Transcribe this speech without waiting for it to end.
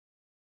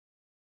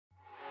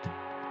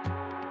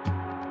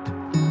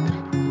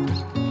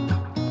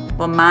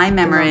Well, my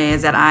memory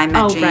is that I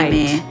met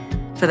Jamie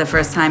right. for the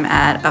first time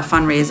at a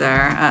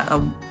fundraiser,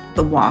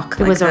 the walk.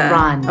 It was a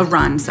run. A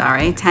run,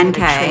 sorry.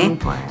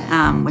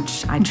 10K,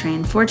 which I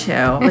trained for too.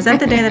 Was that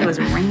the day that it was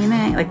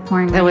raining, like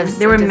pouring rain?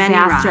 There were many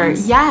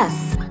runs.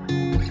 Yes.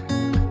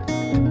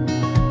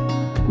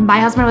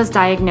 My husband was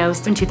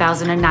diagnosed in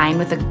 2009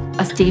 with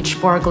a stage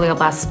 4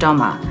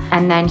 glioblastoma,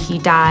 and then he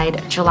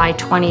died July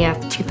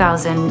 20th,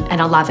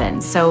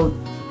 2011, so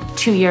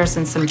 2 years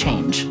and some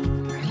change.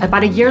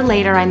 About a year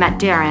later, I met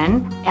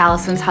Darren,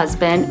 Allison's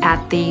husband,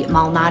 at the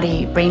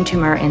Malnati Brain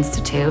Tumor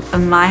Institute.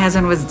 My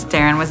husband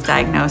Darren was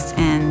diagnosed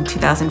in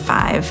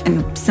 2005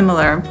 in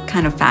similar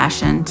kind of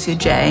fashion to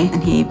Jay,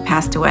 and he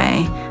passed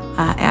away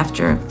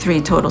after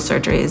 3 total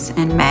surgeries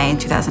in May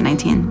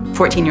 2019,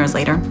 14 years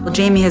later. Well,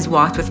 Jamie has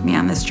walked with me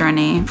on this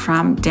journey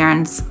from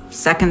Darren's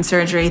 2nd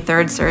surgery,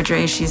 3rd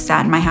surgery. She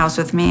sat in my house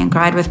with me and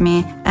cried with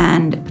me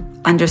and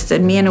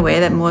understood me in a way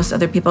that most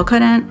other people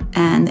couldn't.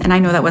 And I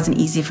know that wasn't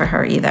easy for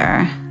her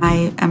either.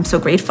 I am so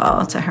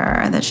grateful to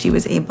her that she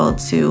was able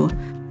to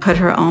put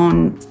her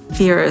own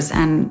fears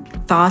and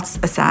thoughts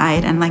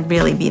aside and like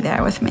really be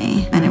there with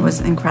me. And it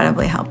was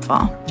incredibly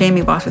helpful.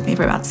 Jamie walked with me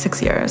for about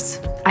 6 years.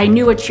 I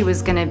knew what she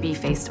was gonna be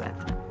faced with.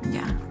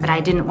 Yeah. But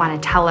I didn't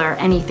want to tell her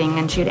anything,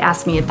 and she'd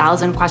ask me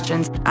 1,000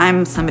 questions.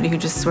 I'm somebody who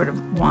just sort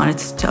of wanted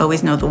to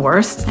always know the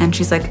worst. And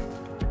she's like,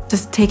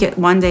 just take it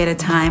one day at a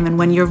time, and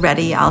when you're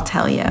ready, I'll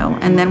tell you.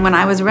 And then when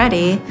I was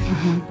ready,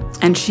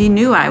 and she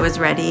knew I was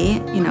ready,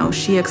 you know,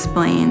 she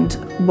explained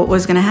what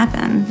was gonna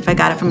happen. If I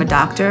got it from a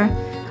doctor,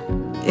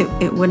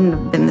 it wouldn't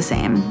have been the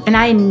same. And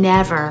I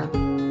never,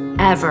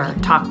 ever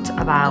talked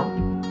about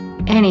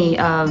any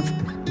of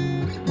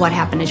what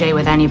happened to Jay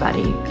with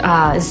anybody.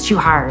 It's too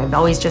hard. I've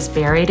always just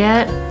buried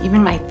it.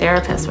 Even my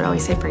therapist would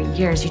always say for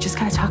years, you just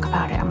gotta talk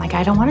about it. I'm like,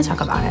 I don't wanna talk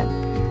about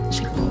it.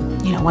 She'd go,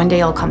 you know, one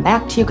day I'll come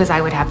back to you, because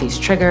I would have these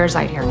triggers.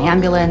 I'd hear an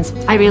ambulance.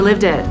 I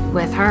relived it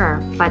with her,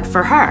 but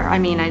for her, I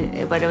mean,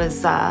 it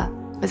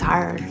was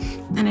hard.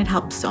 And it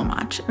helped so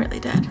much, it really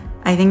did.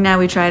 I think now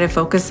we try to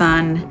focus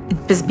on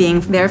just being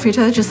there for each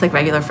other, just like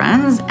regular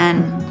friends,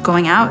 and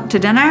going out to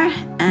dinner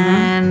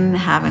and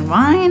having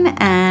wine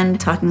and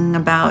talking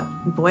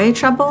about boy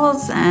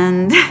troubles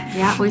and...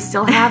 Yeah, we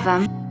still have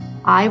them.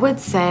 I would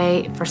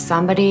say for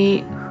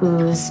somebody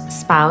whose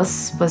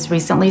spouse was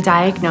recently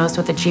diagnosed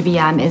with a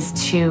GBM is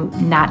to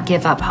not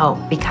give up hope,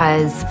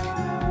 because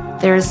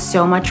there's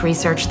so much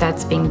research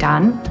that's being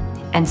done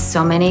and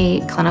so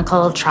many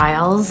clinical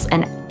trials,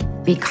 and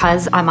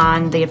because I'm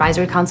on the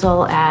advisory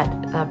council at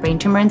the Brain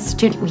Tumor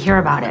Institute, we hear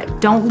about it.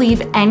 Don't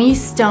leave any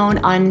stone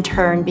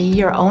unturned. Be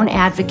your own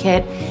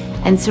advocate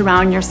and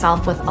surround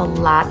yourself with a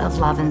lot of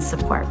love and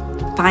support.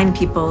 Find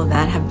people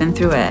that have been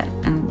through it,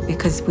 and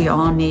because we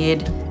all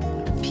need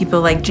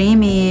people like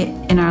Jamie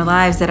in our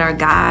lives that are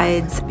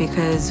guides,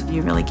 because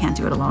you really can't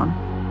do it alone.